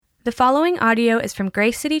The following audio is from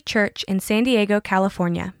Grace City Church in San Diego,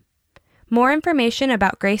 California. More information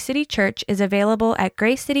about Grace City Church is available at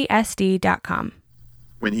gracecitysd.com.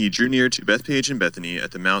 When he drew near to Bethpage and Bethany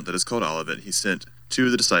at the mount that is called Olivet, he sent two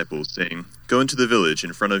of the disciples, saying, "Go into the village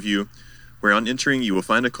in front of you, where on entering you will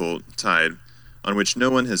find a colt tied, on which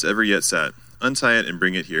no one has ever yet sat. Untie it and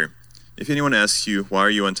bring it here. If anyone asks you, 'Why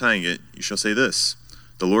are you untying it?' you shall say this,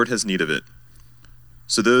 'The Lord has need of it.'"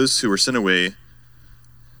 So those who were sent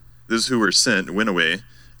went away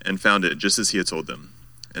and found it just as he had told them.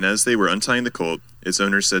 And as they were untying the colt, its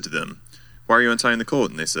owners said to them, "Why are you untying the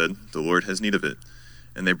colt?" And they said, "The Lord has need of it."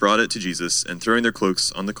 And they brought it to Jesus, and throwing their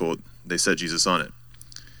cloaks on the colt, they set Jesus on it.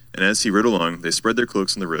 And as he rode along, they spread their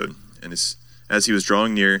cloaks on the road. And as he was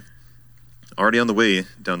drawing near, already on the way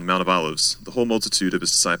down the Mount of Olives, the whole multitude of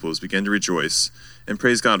his disciples began to rejoice and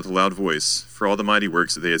praise God with a loud voice for all the mighty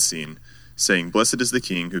works that they had seen, saying, "Blessed is the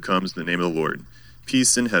King who comes in the name of the Lord.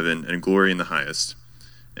 Peace in heaven and glory in the highest."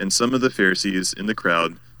 And some of the Pharisees in the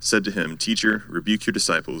crowd said to him, "Teacher, rebuke your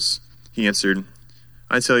disciples." He answered,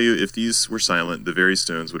 "I tell you, if these were silent, the very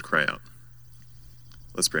stones would cry out."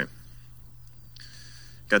 Let's pray.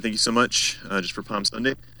 God, thank you so much just for Palm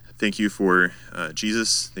Sunday. Thank you for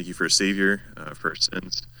Jesus. Thank you for a Savior for our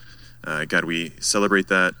sins. God, we celebrate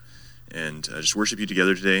that and just worship you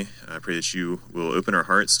together today. I pray that you will open our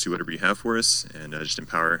hearts to whatever you have for us and just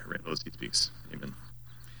empower Randall as he speaks. Amen.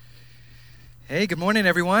 Hey, good morning,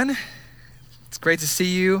 everyone. It's great to see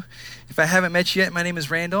you. If I haven't met you yet, my name is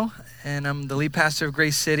Randall, and I'm the lead pastor of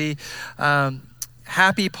Grace City.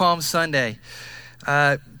 Happy Palm Sunday.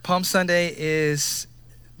 Palm Sunday is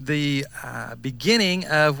the beginning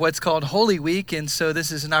of what's called Holy Week, and so this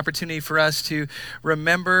is an opportunity for us to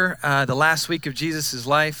remember the last week of Jesus'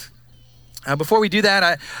 life. Before we do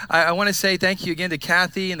that, I want to say thank you again to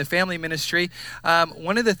Kathy and the family ministry.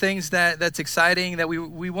 One of the things that's exciting that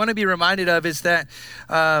we want to be reminded of is that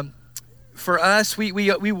for us, we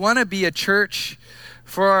want to be a church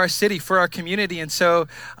for our city, for our community. And so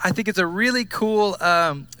I think it's a really cool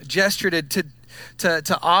gesture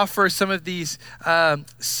to offer some of these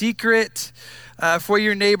secret for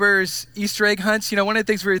your neighbors Easter egg hunts. You know, one of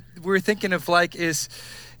the things we were thinking of is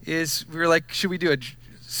we were like, should we do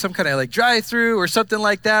some kind of like drive-through or something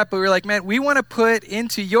like that? But we were like, man, we want to put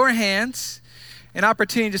into your hands an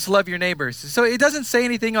opportunity just to love your neighbors. So it doesn't say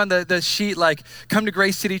anything on the sheet like come to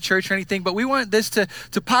Grace City Church or anything, but we want this to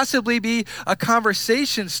possibly be a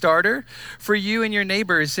conversation starter for you and your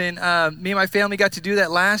neighbors. And me and my family got to do that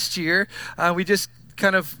last year. We just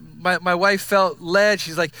kind of, my wife felt led.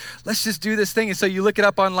 She's like, let's just do this thing. And so you look it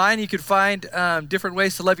up online, you could find different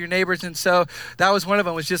ways to love your neighbors. And so that was one of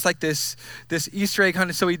them, was just like this Easter egg hunt.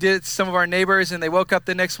 And so we did some of our neighbors, and they woke up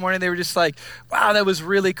the next morning. They were just like, wow, that was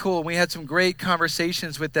really cool. And we had some great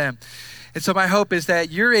conversations with them. And so my hope is that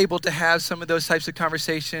you're able to have some of those types of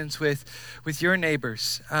conversations with your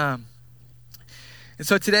neighbors. And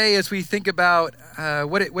so today, as we think about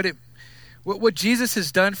what Jesus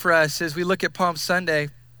has done for us as we look at Palm Sunday,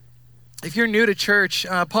 if you're new to church,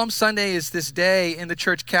 Palm Sunday is this day in the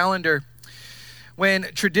church calendar when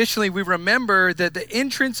traditionally we remember the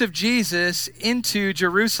entrance of Jesus into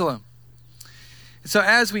Jerusalem. So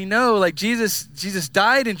as we know, like Jesus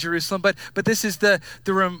died in Jerusalem, but this is the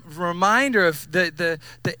reminder of the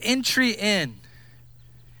entry in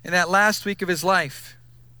that last week of his life.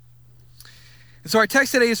 And so our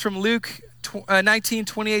text today is from Luke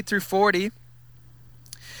 19:28 through 40.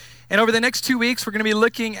 And over the next 2 weeks, we're going to be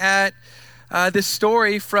looking at this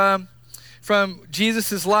story from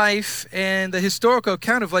Jesus' life and the historical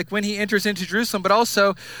account of like when he enters into Jerusalem, but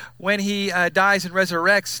also when he dies and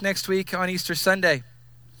resurrects next week on Easter Sunday.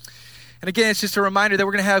 And again, it's just a reminder that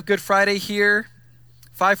we're going to have Good Friday here,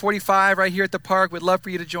 5:45 right here at the park. We'd love for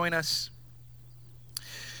you to join us.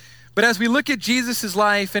 But as we look at Jesus'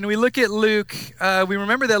 life and we look at Luke, we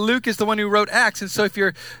remember that Luke is the one who wrote Acts. And so if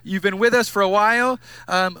you've been with us for a while,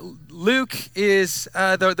 Luke is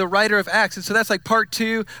the writer of Acts. And so that's like part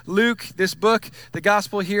 2. Luke, this book, the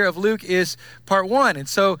gospel here of Luke, is part 1. And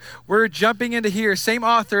so we're jumping into here, same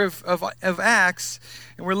author of Acts,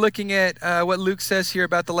 and we're looking at what Luke says here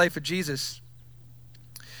about the life of Jesus.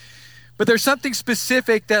 But there's something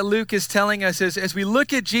specific that Luke is telling us as we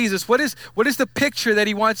look at Jesus. What is the picture that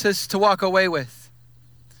he wants us to walk away with?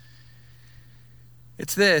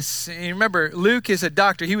 It's this. And remember, Luke is a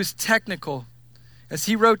doctor. He was technical. As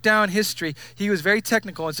he wrote down history, he was very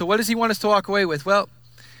technical. And so what does he want us to walk away with? Well,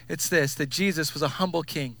 it's this, that Jesus was a humble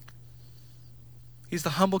king. He's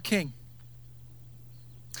the humble king.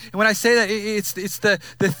 And when I say that, it's the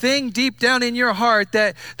thing deep down in your heart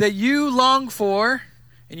that you long for,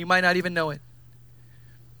 and you might not even know it.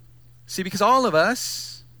 See, because all of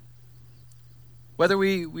us, Whether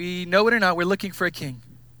we know it or not, we're looking for a king.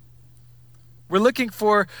 We're looking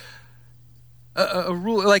for a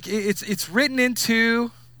rule, like it's written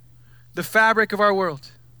into the fabric of our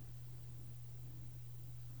world.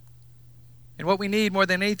 And what we need more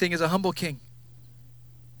than anything is a humble king.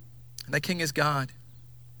 And that king is God.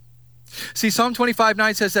 See, Psalm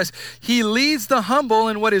 25:9 says this: He leads the humble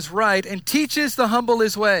in what is right and teaches the humble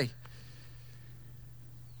his way.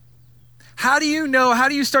 How do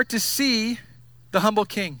you start to see the humble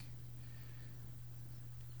king?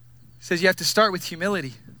 He says you have to start with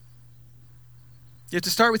humility. You have to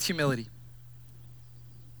start with humility.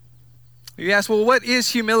 You ask, well, what is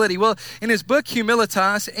humility? Well, in his book,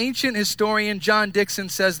 Humilitas, ancient historian John Dixon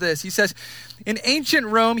says this. He says, in ancient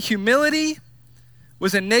Rome, humility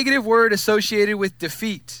was a negative word associated with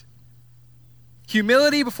defeat.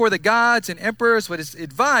 Humility before the gods and emperors was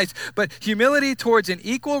advised, but humility towards an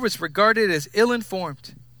equal was regarded as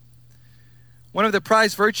ill-informed. One of the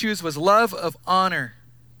prized virtues was love of honor.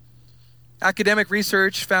 Academic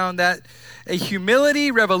research found that a humility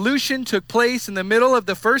revolution took place in the middle of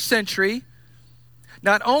the first century,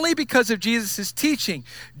 not only because of Jesus' teaching.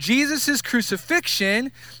 Jesus'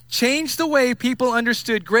 crucifixion changed the way people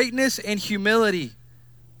understood greatness and humility.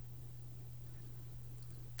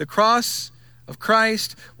 The cross of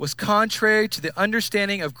Christ was contrary to the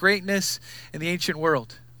understanding of greatness in the ancient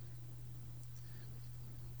world.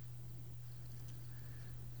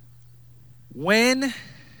 When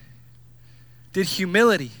did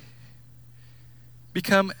humility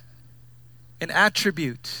become an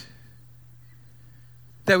attribute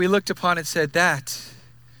that we looked upon and said, that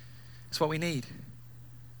is what we need?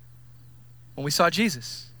 When we saw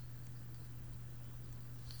Jesus.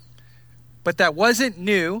 But that wasn't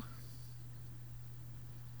new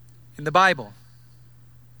in the Bible.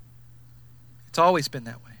 It's always been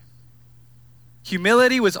that way.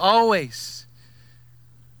 Humility was always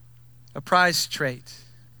a prized trait.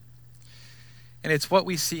 And it's what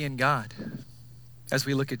we see in God as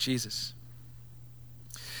we look at Jesus.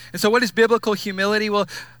 And so what is biblical humility? Well,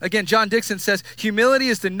 again, John Dixon says, humility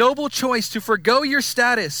is the noble choice to forgo your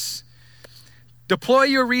status, deploy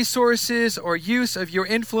your resources or use of your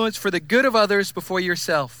influence for the good of others before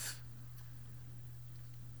yourself.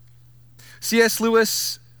 C.S.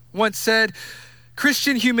 Lewis once said,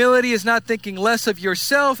 Christian humility is not thinking less of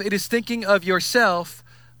yourself, it is thinking of yourself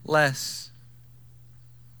less.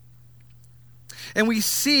 And we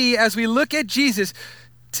see as we look at Jesus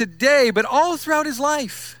today, but all throughout his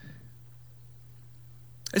life,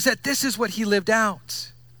 is that this is what he lived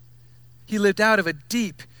out. He lived out of a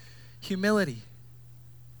deep humility.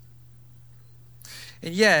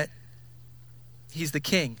 And yet, he's the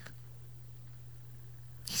king.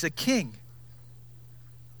 He's a king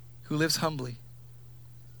who lives humbly.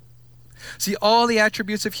 See, all the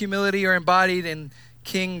attributes of humility are embodied in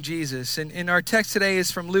King Jesus. And our text today is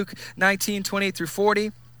from Luke 19:28 through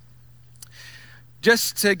 40.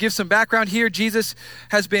 Just to give some background here, Jesus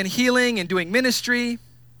has been healing and doing ministry.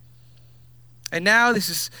 And now this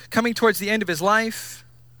is coming towards the end of his life.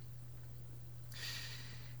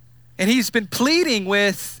 And he's been pleading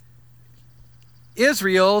with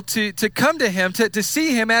Israel to come to him, to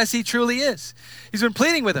see him as he truly is. He's been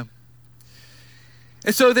pleading with them.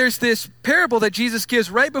 And so there's this parable that Jesus gives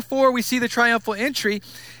right before we see the triumphal entry.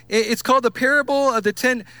 It's called the parable of the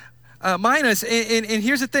 10 minas. And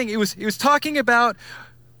here's the thing. It was talking about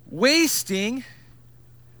wasting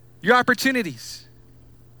your opportunities.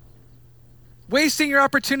 Wasting your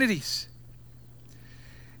opportunities.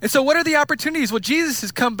 And so what are the opportunities? Well, Jesus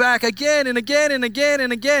has come back again and again and again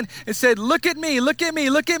and again and said, look at me, look at me,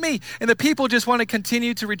 look at me. And the people just want to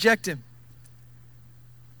continue to reject him.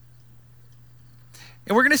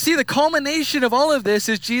 And we're going to see the culmination of all of this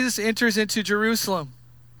as Jesus enters into Jerusalem.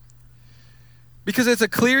 Because it's a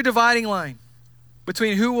clear dividing line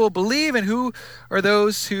between who will believe and who are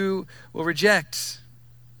those who will reject.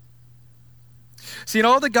 See, and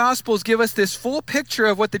all the Gospels give us this full picture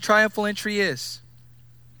of what the triumphal entry is.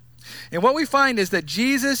 And what we find is that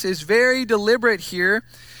Jesus is very deliberate here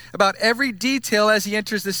about every detail as he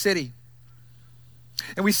enters the city.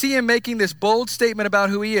 And we see him making this bold statement about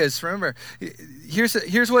who he is. Remember,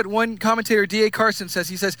 here's what one commentator, D.A. Carson, says.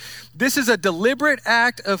 He says, this is a deliberate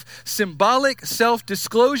act of symbolic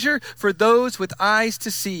self-disclosure for those with eyes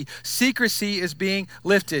to see. Secrecy is being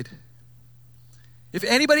lifted. If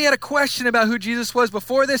anybody had a question about who Jesus was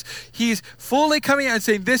before this, he's fully coming out and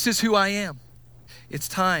saying, this is who I am. It's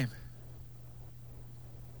time.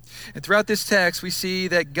 And throughout this text, we see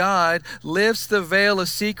that God lifts the veil of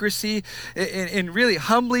secrecy and really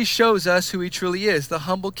humbly shows us who he truly is, the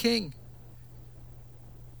humble king.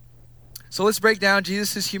 So let's break down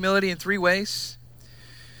Jesus' humility in three ways.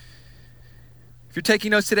 If you're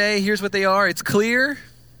taking notes today, here's what they are. It's clear,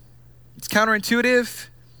 it's counterintuitive,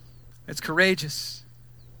 it's courageous.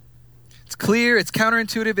 It's clear, it's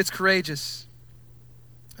counterintuitive, it's courageous.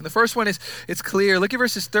 And the first one is, it's clear. Look at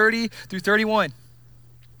verses 30 through 31.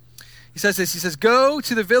 He says this, he says, "Go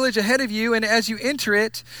to the village ahead of you, and as you enter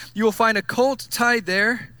it, you will find a colt tied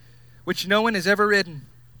there, which no one has ever ridden.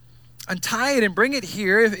 Untie it and bring it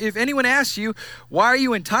here. If anyone asks you, why are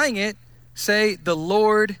you untying it? Say, the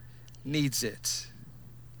Lord needs it."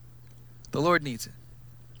 The Lord needs it.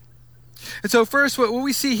 And so first, what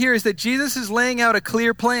we see here is that Jesus is laying out a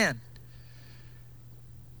clear plan.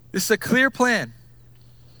 This is a clear plan.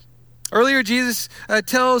 Earlier, Jesus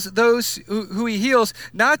tells those who he heals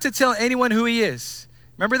not to tell anyone who he is.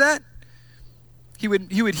 Remember that? He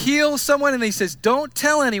would heal someone and he says, don't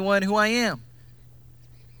tell anyone who I am.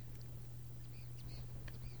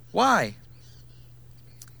 Why?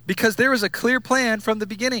 Because there was a clear plan from the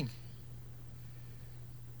beginning.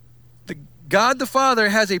 God the Father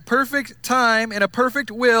has a perfect time and a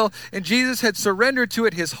perfect will, and Jesus had surrendered to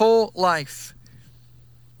it his whole life.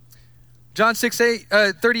 John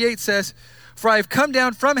 6:38 says, "For I have come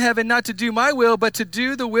down from heaven not to do my will, but to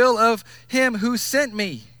do the will of him who sent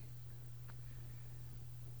me."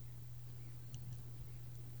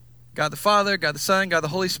 God the Father, God the Son, God the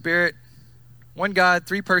Holy Spirit, one God,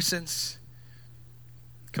 three persons,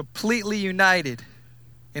 completely united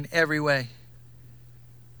in every way.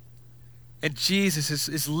 And Jesus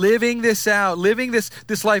is living this out, living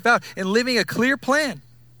this life out, and living a clear plan.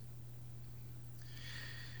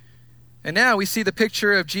 And now we see the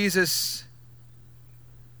picture of Jesus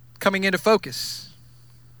coming into focus.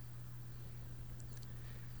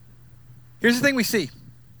 Here's the thing we see.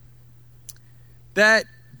 That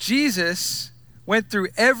Jesus went through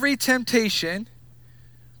every temptation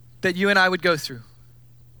that you and I would go through.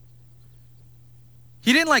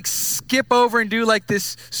 He didn't skip over and do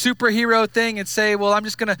this superhero thing and say, well, I'm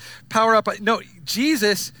just going to power up. No,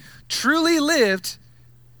 Jesus truly lived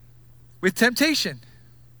with temptation.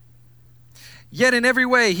 Yet in every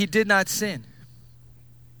way, he did not sin.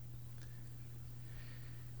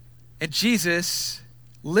 And Jesus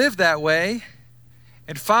lived that way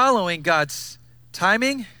and following God's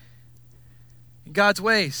timing and God's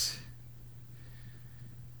ways.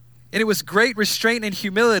 And it was great restraint and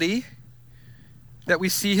humility that we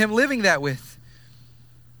see him living that with.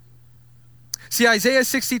 See, Isaiah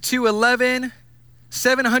 62:11,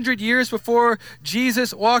 700 years before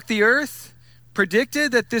Jesus walked the earth,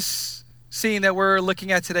 predicted that this scene that we're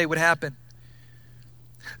looking at today would happen.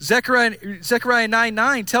 Zechariah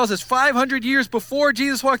 9:9 tells us 500 years before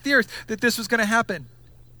Jesus walked the earth that this was going to happen.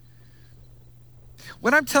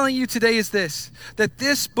 What I'm telling you today is this, that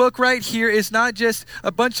this book right here is not just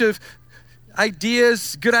a bunch of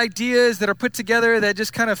ideas, good ideas that are put together that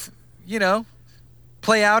just kind of,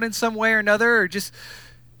 play out in some way or another, or just,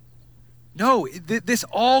 no, this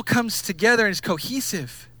all comes together and is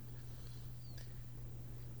cohesive.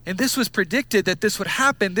 And this was predicted that this would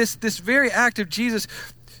happen, this very act of Jesus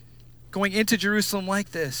going into Jerusalem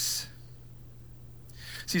like this.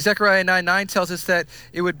 See, Zechariah 9:9 tells us that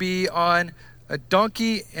it would be on a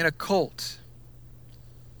donkey and a colt.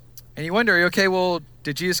 And you wonder, okay, well,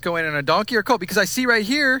 did Jesus go in on a donkey or a colt? Because I see right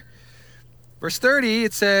here, verse 30,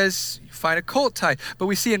 it says, you find a colt tied. But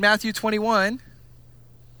we see in Matthew 21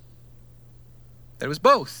 that it was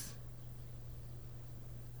both.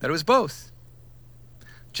 That it was both.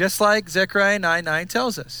 Just like Zechariah 9:9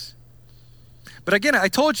 tells us. But again, I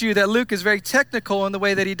told you that Luke is very technical in the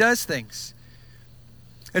way that he does things.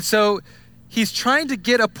 And so he's trying to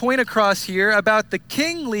get a point across here about the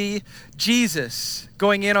kingly Jesus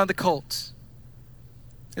going in on the colt.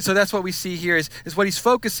 And so that's what we see here is what he's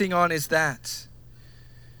focusing on is that.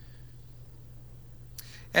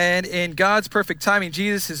 And in God's perfect timing,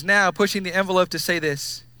 Jesus is now pushing the envelope to say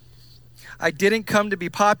this: I didn't come to be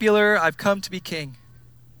popular, I've come to be king.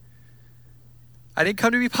 I didn't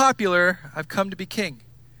come to be popular, I've come to be king.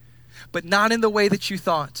 But not in the way that you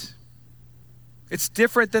thought. It's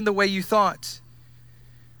different than the way you thought.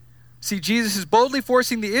 See, Jesus is boldly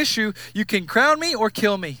forcing the issue, you can crown me or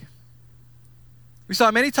kill me. We saw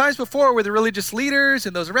many times before where the religious leaders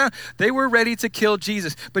and those around, they were ready to kill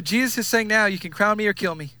Jesus. But Jesus is saying now, you can crown me or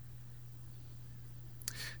kill me.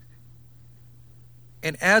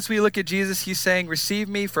 And as we look at Jesus, he's saying, receive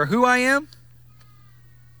me for who I am,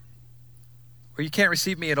 or you can't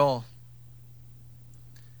receive me at all.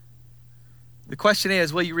 The question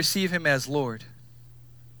is, will you receive him as Lord?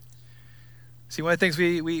 See, one of the things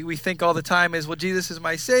we think all the time is, well, Jesus is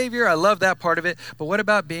my Savior. I love that part of it. But what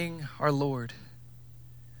about being our Lord,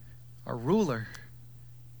 our ruler,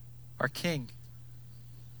 our King?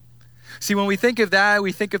 See, when we think of that,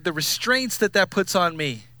 we think of the restraints that puts on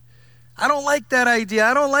me. I don't like that idea.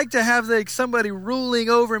 I don't like to have somebody ruling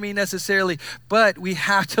over me necessarily, but we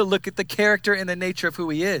have to look at the character and the nature of who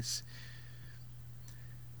he is.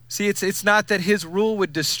 See, it's not that his rule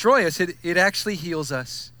would destroy us. It actually heals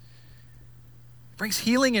us. It brings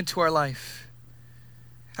healing into our life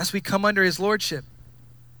as we come under his lordship.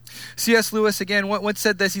 C.S. Lewis, again, once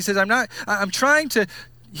said this. He says, I'm trying to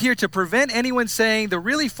prevent anyone saying the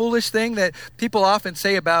really foolish thing that people often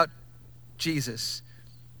say about Jesus.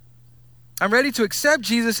 I'm ready to accept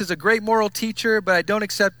Jesus as a great moral teacher, but I don't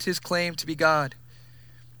accept his claim to be God.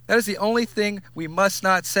 That is the only thing we must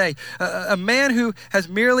not say. A man who was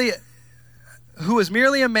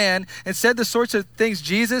merely a man and said the sorts of things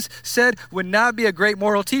Jesus said would not be a great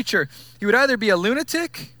moral teacher. He would either be a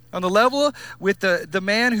lunatic on the level with the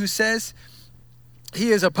man who says he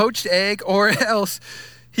is a poached egg, or else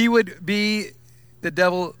he would be the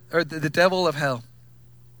devil, or the devil of hell.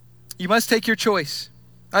 You must take your choice.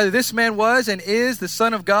 Either this man was and is the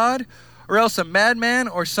Son of God, or else a madman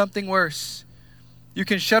or something worse. You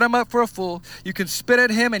can shut him up for a fool. You can spit at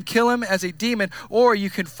him and kill him as a demon, or you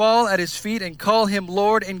can fall at his feet and call him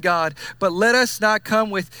Lord and God. But let us not come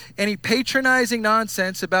with any patronizing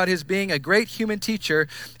nonsense about his being a great human teacher.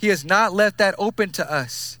 He has not left that open to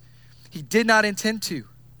us. He did not intend to.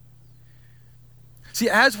 See,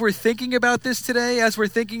 as we're thinking about this today, as we're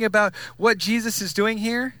thinking about what Jesus is doing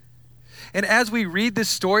here, and as we read this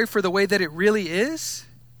story for the way that it really is,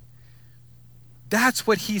 that's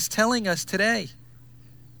what he's telling us today.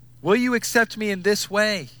 Will you accept me in this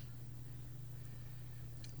way?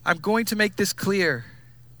 I'm going to make this clear.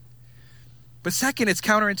 But second, it's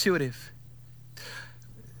counterintuitive.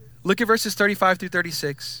 Look at verses 35 through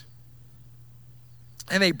 36.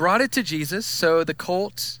 And they brought it to Jesus, so the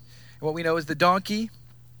colt, what we know is the donkey,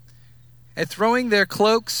 and throwing their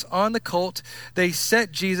cloaks on the colt, they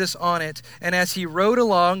set Jesus on it. And as he rode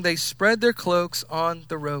along, they spread their cloaks on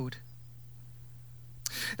the road.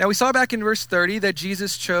 Now we saw back in verse 30 that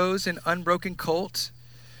Jesus chose an unbroken colt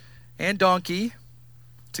and donkey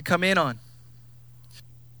to come in on.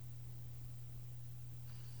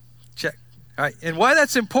 Check. All right. And why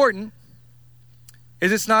that's important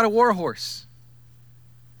is it's not a war horse.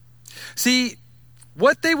 See,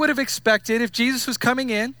 what they would have expected if Jesus was coming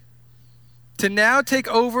in to now take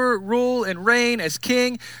over, rule, and reign as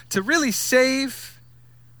king, to really save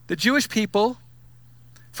the Jewish people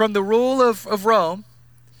from the rule of Rome,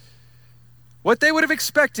 what they would have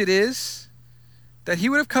expected is that he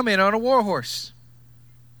would have come in on a war horse.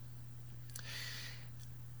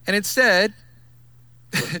 And instead,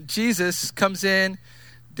 Jesus comes in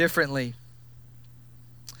differently.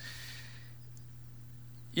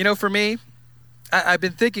 You know, for me, I've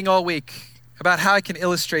been thinking all week about how I can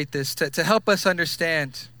illustrate this to help us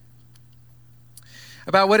understand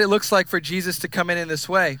about what it looks like for Jesus to come in this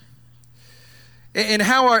way, and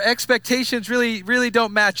how our expectations really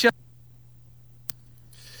don't match up.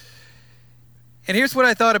 And here's what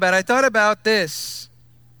I thought about. I thought about this.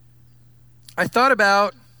 I thought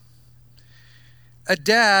about a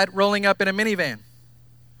dad rolling up in a minivan.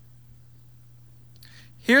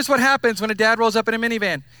 Here's what happens when a dad rolls up in a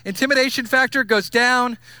minivan. Intimidation factor goes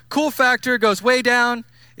down. Cool factor goes way down.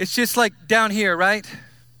 It's just like down here, right?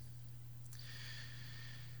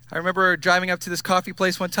 I remember driving up to this coffee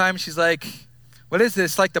place one time. She's like, "What is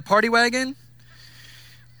this, like the party wagon?"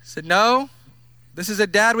 I said, "No, this is a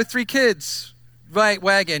dad with 3 kids. Right,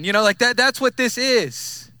 wagon." You know, like that's what this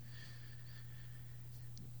is.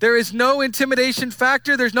 There is no intimidation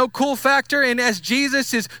factor. There's no cool factor. And as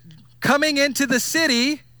Jesus is coming into the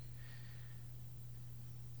city,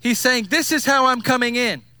 he's saying, this is how I'm coming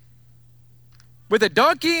in. With a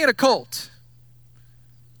donkey and a colt.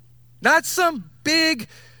 Not some big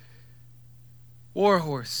war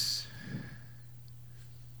horse.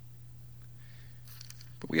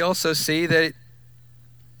 But we also see that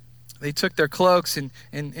they took their cloaks and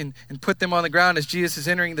put them on the ground as Jesus is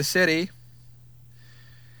entering the city.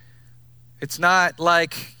 It's not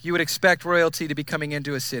like you would expect royalty to be coming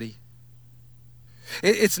into a city.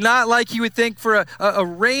 It's not like you would think for a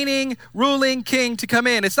reigning, ruling king to come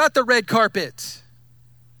in. It's not the red carpet.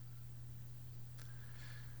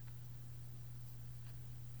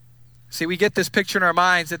 See, we get this picture in our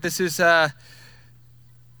minds that this is a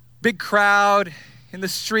big crowd in the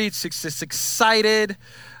streets, just excited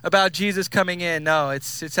about Jesus coming in. No,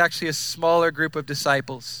 it's actually a smaller group of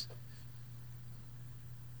disciples.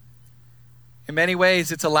 In many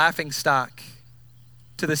ways, it's a laughing stock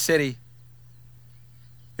to the city.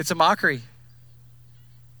 It's a mockery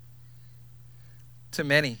to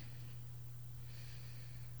many.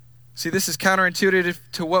 See, this is counterintuitive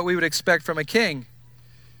to what we would expect from a king.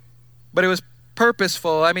 But it was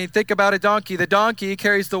purposeful. I mean, think about a donkey. The donkey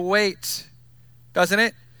carries the weight, doesn't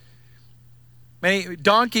it? Many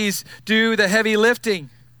donkeys do the heavy lifting.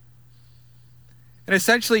 And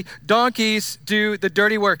essentially, donkeys do the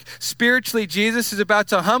dirty work. Spiritually, Jesus is about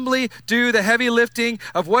to humbly do the heavy lifting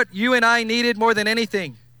of what you and I needed more than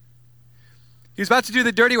anything. He's about to do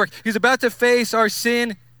the dirty work. He's about to face our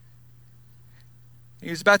sin.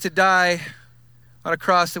 He's about to die on a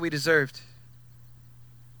cross that we deserved.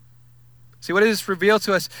 See, what does this reveal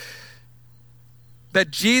to us? That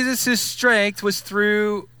Jesus' strength was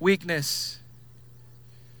through weakness.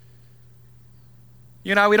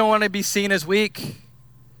 You and I, we don't want to be seen as weak.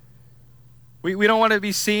 We don't want to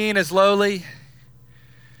be seen as lowly.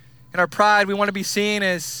 In our pride, we want to be seen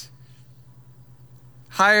as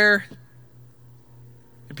higher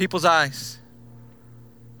in people's eyes.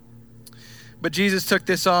 But Jesus took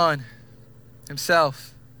this on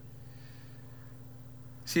himself.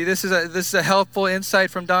 See, this is a helpful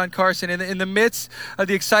insight from Don Carson. In the midst of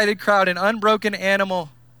the excited crowd, an unbroken animal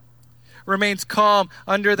remains calm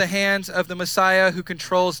under the hands of the Messiah who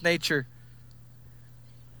controls nature.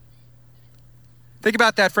 Think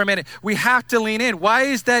about that for a minute. We have to lean in. Why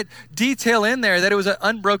is that detail in there, that it was an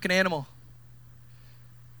unbroken animal?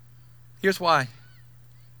 Here's why.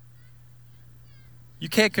 You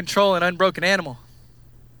can't control an unbroken animal,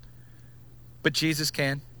 but Jesus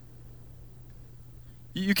can.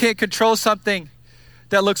 You can't control something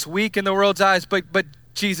that looks weak in the world's eyes, but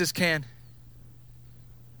Jesus can.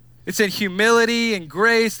 It's in humility and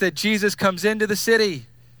grace that Jesus comes into the city,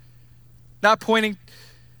 not pointing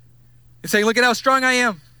and saying, look at how strong I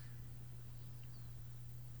am,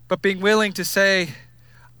 but being willing to say,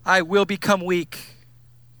 I will become weak.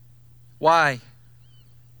 Why?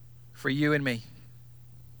 For you and me.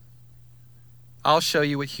 I'll show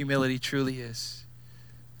you what humility truly is.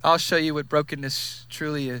 I'll show you what brokenness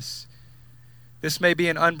truly is. This may be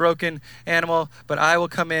an unbroken animal, but I will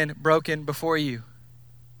come in broken before you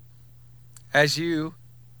as you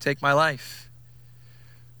take my life.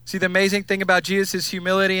 See, the amazing thing about Jesus'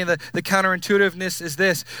 humility and the counterintuitiveness is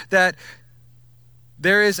this, that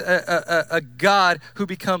there is a God who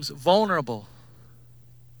becomes vulnerable.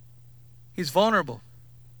 He's vulnerable.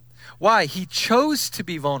 Why? He chose to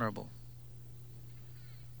be vulnerable.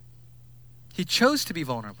 He chose to be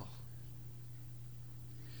vulnerable.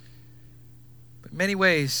 But in many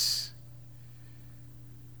ways,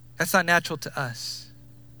 that's not natural to us.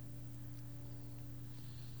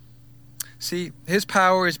 See, his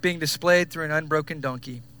power is being displayed through an unbroken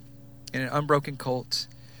donkey and an unbroken colt.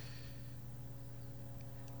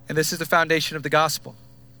 And this is the foundation of the gospel.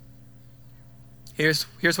 Here's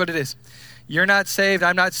what it is. You're not saved,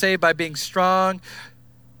 I'm not saved by being strong.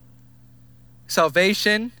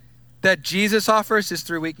 Salvation that Jesus offers is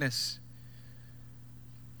through weakness.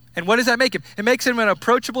 And what does that make him? It makes him an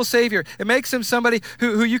approachable Savior. It makes him somebody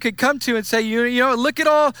who you can come to and say, you know, look at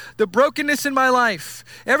all the brokenness in my life.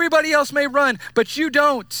 Everybody else may run, but you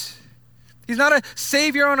don't. He's not a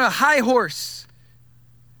Savior on a high horse.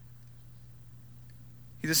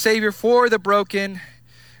 He's a Savior for the broken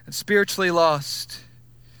and spiritually lost.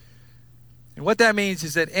 And what that means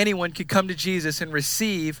is that anyone can come to Jesus and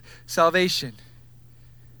receive salvation.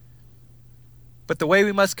 But the way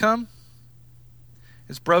we must come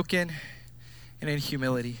is broken and in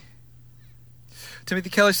humility. Timothy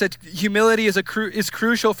Keller said, humility is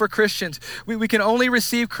crucial for Christians. We can only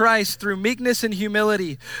receive Christ through meekness and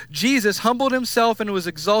humility. Jesus humbled himself and was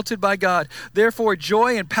exalted by God. Therefore,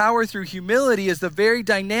 joy and power through humility is the very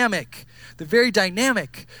dynamic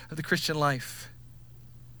of the Christian life.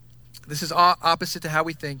 This is opposite to how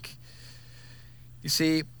we think. You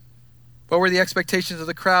see, what were the expectations of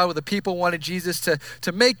the crowd? Well, the people wanted Jesus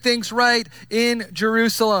to make things right in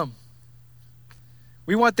Jerusalem.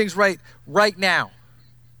 We want things right now.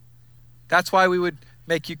 That's why we would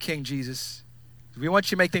make you king, Jesus. We want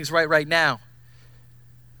you to make things right now.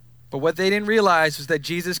 But what they didn't realize was that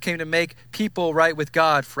Jesus came to make people right with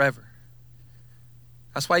God forever.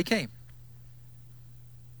 That's why he came.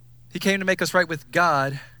 He came to make us right with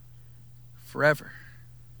God forever.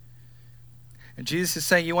 And Jesus is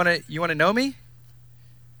saying, you want to know me?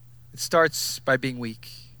 It starts by being weak.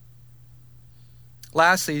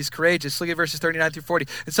 Lastly, he's courageous. Look at verses 39 through 40.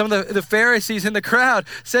 And some of the Pharisees in the crowd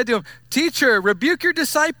said to him, "Teacher, rebuke your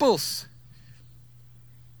disciples."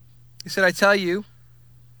 He said, "I tell you,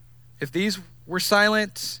 if these were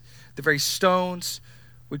silent, the very stones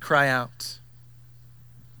would cry out."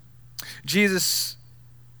 Jesus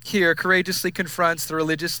here courageously confronts the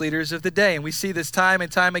religious leaders of the day. And we see this time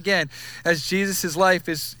and time again as Jesus' life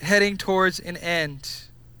is heading towards an end.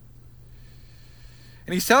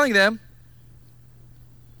 And he's telling them,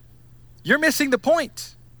 you're missing the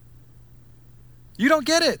point. You don't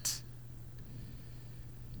get it.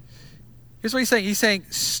 Here's what he's saying. He's saying,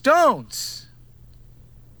 stones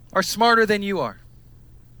are smarter than you are.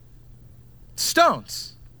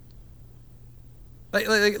 Stones.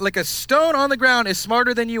 Like a stone on the ground is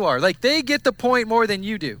smarter than you are. Like they get the point more than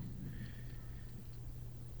you do.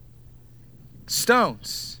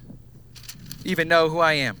 Stones even know who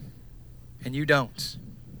I am, and you don't.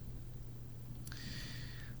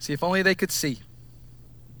 See, if only they could see.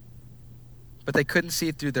 But they couldn't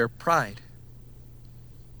see through their pride.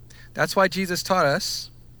 That's why Jesus taught us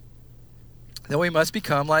that we must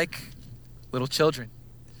become like little children.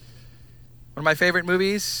 One of my favorite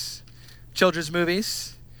movies, children's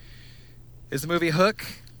movies, is the movie Hook.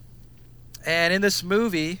 And in this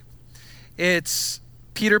movie, it's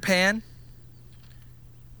Peter Pan,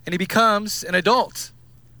 and he becomes an adult.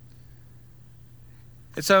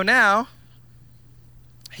 And so now,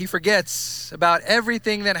 he forgets about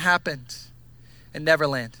everything that happened in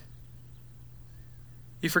Neverland.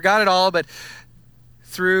 He forgot it all, but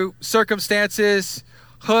through circumstances,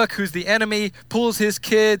 Hook, who's the enemy, pulls his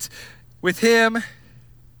kids with him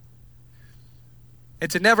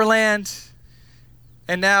into Neverland.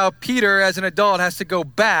 And now Peter, as an adult, has to go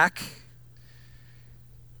back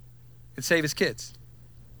and save his kids.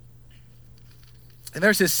 And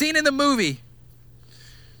there's this scene in the movie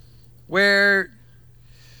where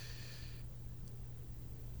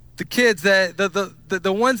the kids,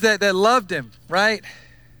 the ones that loved him, right?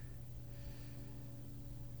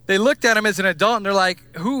 They looked at him as an adult and they're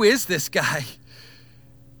like, who is this guy?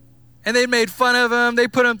 And they made fun of him. They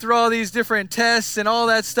put him through all these different tests and all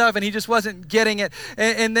that stuff, and he just wasn't getting it.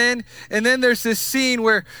 And then there's this scene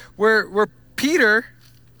where Peter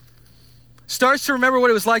starts to remember what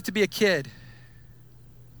it was like to be a kid.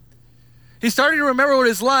 He started to remember what it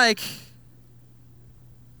was like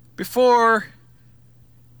before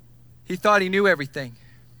he thought he knew everything.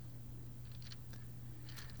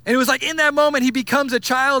 And it was like in that moment he becomes a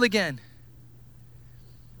child again.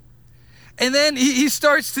 And then he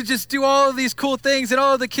starts to just do all of these cool things, and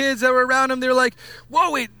all of the kids that were around him, they're like,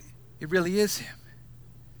 whoa, it really is him.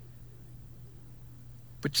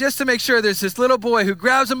 But just to make sure, there's this little boy who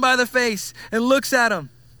grabs him by the face and looks at him.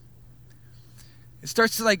 It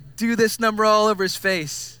starts to like do this number all over his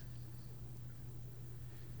face.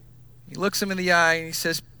 He looks him in the eye and he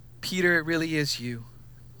says, Peter, it really is you.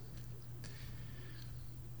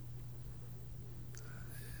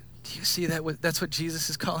 Do you see that? That's what Jesus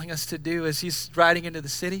is calling us to do as he's riding into the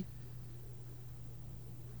city.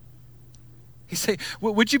 He's saying,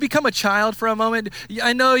 would you become a child for a moment?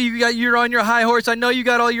 I know you're on your high horse. I know you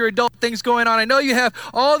got all your adult things going on. I know you have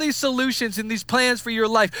all these solutions and these plans for your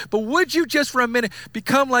life. But would you just for a minute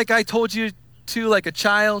become like I told you to, like a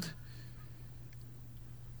child?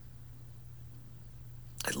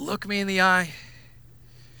 And look me in the eye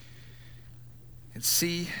and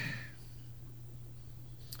see.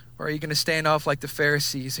 Or are you going to stand off like the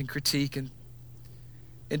Pharisees and critique and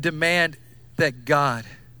demand that God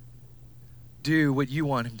do what you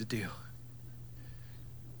want him to do?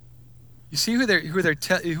 You see who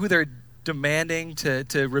they're demanding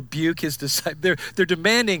to rebuke his disciples? They're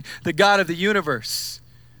demanding the God of the universe.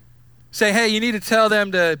 Say, hey, you need to tell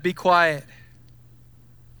them to be quiet.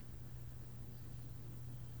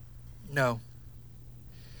 No.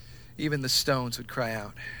 Even the stones would cry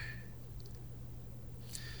out.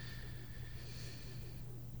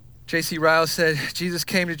 J.C. Ryle said, Jesus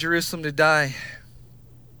came to Jerusalem to die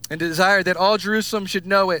and desired that all Jerusalem should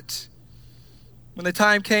know it. When the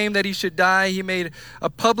time came that he should die, he made a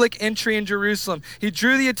public entry in Jerusalem. He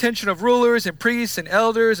drew the attention of rulers and priests and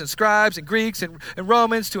elders and scribes and Greeks and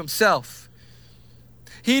Romans to himself.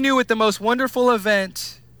 He knew that the most wonderful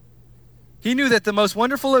event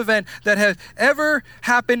that had ever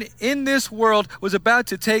happened in this world was about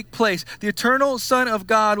to take place. The eternal Son of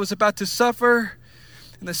God was about to suffer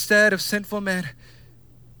in the stead of sinful men.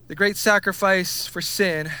 The great sacrifice for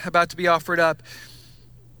sin about to be offered up.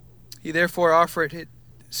 He therefore offered it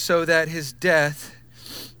so that his death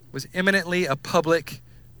was imminently a public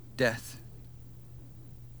death.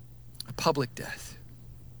 A public death.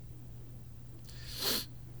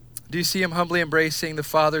 Do you see him humbly embracing the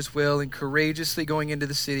Father's will and courageously going into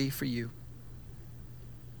the city for you?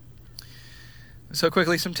 So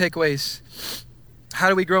quickly, some takeaways. How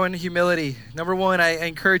do we grow in humility? Number one, I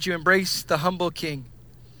encourage you, embrace the humble King.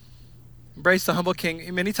 Embrace the humble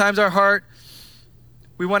King. Many times our heart,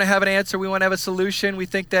 we want to have an answer. We want to have a solution. We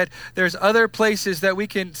think that there's other places that we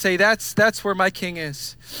can say, that's where my king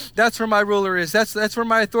is. That's where my ruler is. That's where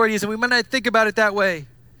my authority is. And we might not think about it that way.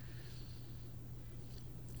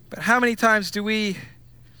 But how many times do we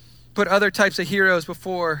put other types of heroes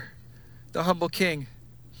before the humble king?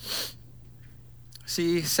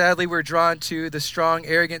 See, sadly, we're drawn to the strong,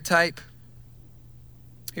 arrogant type.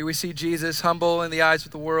 Here we see Jesus humble in the eyes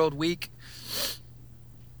of the world, weak.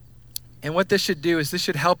 And what this should do is this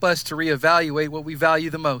should help us to reevaluate what we value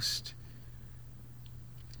the most.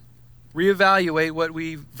 Reevaluate what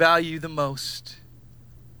we value the most.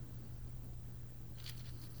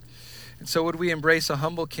 And so would we embrace a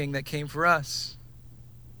humble king that came for us?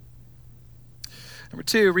 Number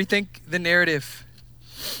 2, rethink the narrative.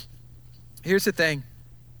 Here's the thing.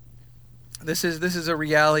 This is a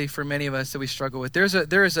reality for many of us that we struggle with. There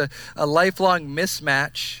is a lifelong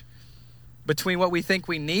mismatch between what we think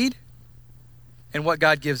we need and what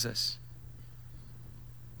God gives us.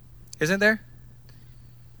 Isn't there?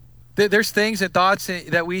 There's things and thoughts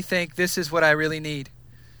that we think, this is what I really need.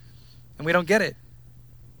 And we don't get it.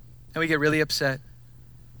 And we get really upset.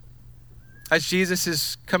 As Jesus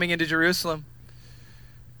is coming into Jerusalem,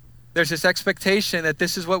 there's this expectation that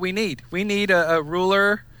this is what we need. We need a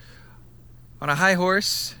ruler on a high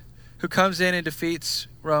horse who comes in and defeats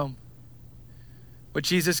Rome. What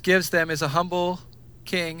Jesus gives them is a humble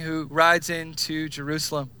king who rides into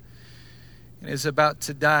Jerusalem and is about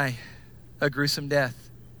to die a gruesome death.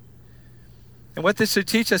 And what this should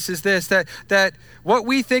teach us is this, that what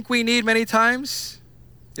we think we need many times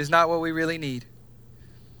is not what we really need.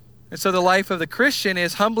 And so the life of the Christian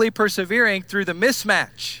is humbly persevering through the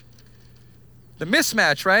mismatch. The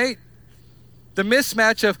mismatch, right? The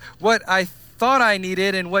mismatch of what I thought I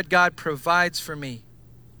needed and what God provides for me.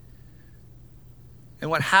 And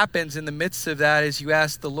what happens in the midst of that is you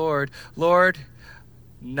ask the Lord, Lord,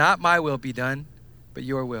 not my will be done, but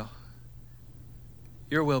your will.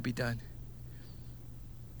 Your will be done.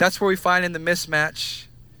 That's where we find in the mismatch,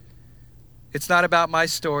 it's not about my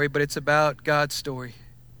story, but it's about God's story.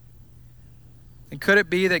 And could it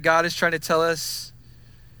be that God is trying to tell us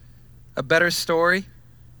a better story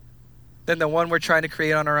than the one we're trying to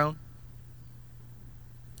create on our own?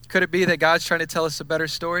 Could it be that God's trying to tell us a better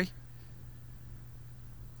story?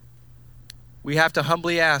 We have to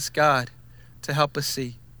humbly ask God to help us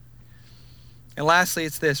see. And lastly,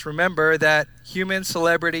 it's this. Remember that human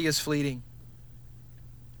celebrity is fleeting.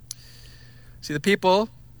 See, the people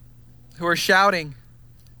who are shouting,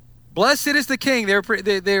 "Blessed is the King," they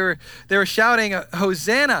were shouting,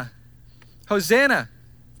 "Hosanna, Hosanna,"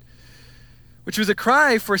 which was a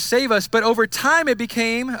cry for save us. But over time, it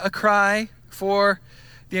became a cry for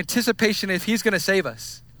the anticipation if he's going to save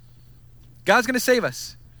us. God's going to save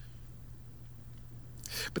us.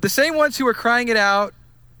 But the same ones who were crying it out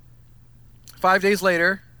 5 days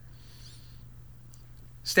later,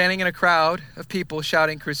 standing in a crowd of people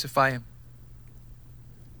shouting, "Crucify him.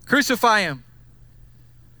 Crucify him."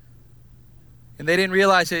 And they didn't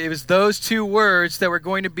realize it was those two words that were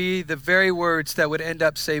going to be the very words that would end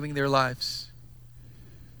up saving their lives.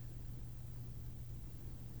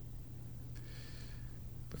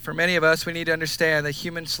 But for many of us, we need to understand that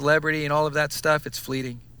human celebrity and all of that stuff, it's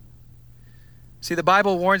fleeting. See, the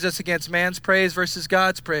Bible warns us against man's praise versus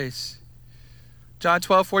God's praise. John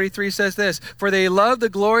 12:43 says this, "For they love the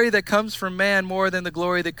glory that comes from man more than the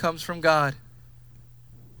glory that comes from God."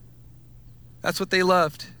 That's what they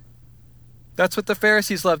loved. That's what the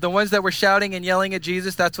Pharisees loved. The ones that were shouting and yelling at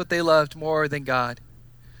Jesus, that's what they loved more than God.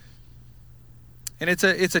 And it's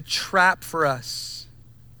a trap for us.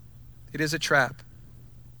 It is a trap.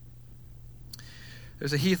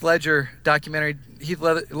 There's a Heath Ledger documentary. Heath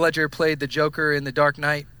Ledger played the Joker in The Dark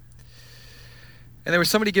Knight. And there was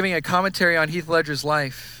somebody giving a commentary on Heath Ledger's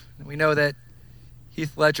life. And we know that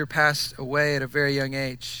Heath Ledger passed away at a very young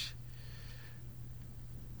age.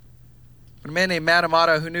 But a man named Matt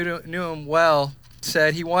Amato, who knew him well,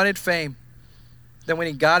 said he wanted fame. Then when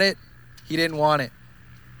he got it, he didn't want it.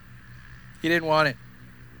 He didn't want it.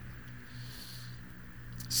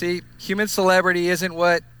 See, human celebrity isn't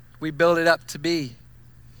what we build it up to be.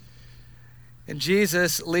 And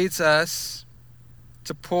Jesus leads us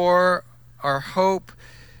to pour our hope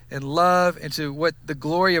and love into what the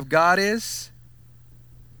glory of God is,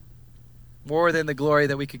 more than the glory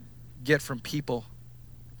that we could get from people.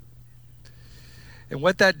 And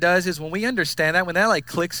what that does is when we understand that, when that like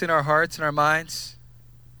clicks in our hearts and our minds,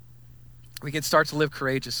 we can start to live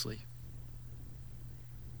courageously.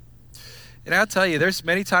 And I'll tell you, there's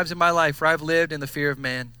many times in my life where I've lived in the fear of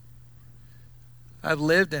man. I've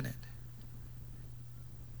lived in it.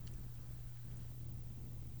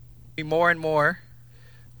 More and more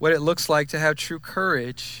what it looks like to have true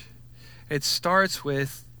courage. It starts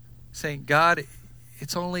with saying, God,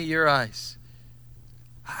 it's only your eyes.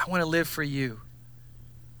 I want to live for you.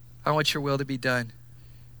 I want your will to be done.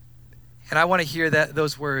 And I want to hear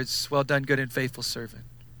those words, well done, good and faithful servant.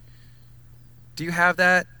 Do you have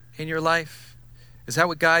that in your life? Is that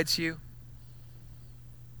what guides you?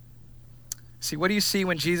 See, what do you see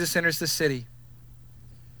when Jesus enters the city?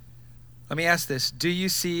 Let me ask this. Do you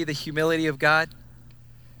see the humility of God?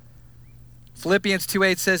 Philippians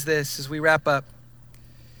 2:8 says this as we wrap up.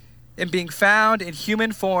 In being found in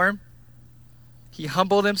human form, he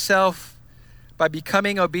humbled himself by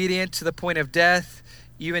becoming obedient to the point of death,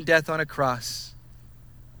 even death on a cross.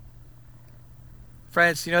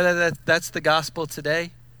 Friends, you know that's the gospel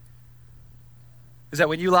today? Is that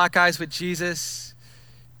when you lock eyes with Jesus,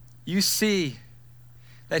 you see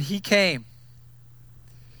that he came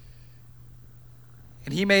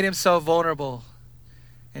and he made himself vulnerable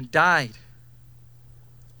and died.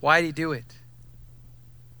 Why did he do it?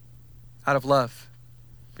 Out of love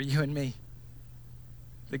for you and me.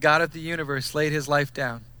 The God of the universe laid his life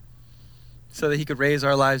down so that he could raise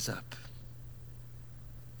our lives up.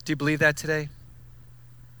 Do you believe that today?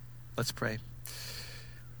 Let's pray.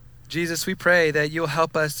 Jesus, we pray that you'll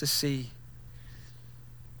help us to see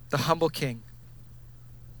the humble King,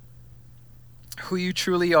 who you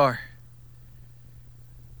truly are,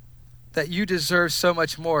 that you deserve so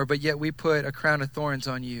much more, but yet we put a crown of thorns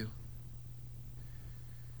on you.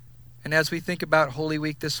 And as we think about Holy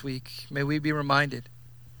Week this week, may we be reminded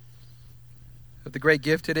of the great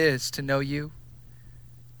gift it is to know you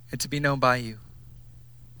and to be known by you.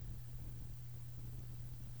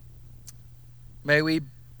 May we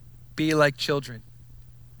be like children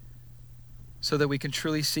so that we can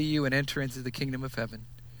truly see you and enter into the kingdom of heaven.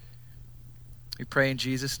 We pray in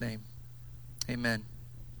Jesus' name. Amen.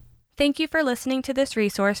 Thank you for listening to this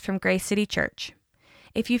resource from Grace City Church.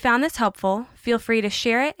 If you found this helpful, feel free to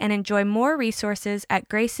share it and enjoy more resources at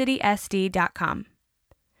gracecitysd.com.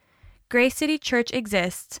 Grace City Church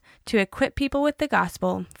exists to equip people with the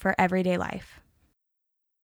gospel for everyday life.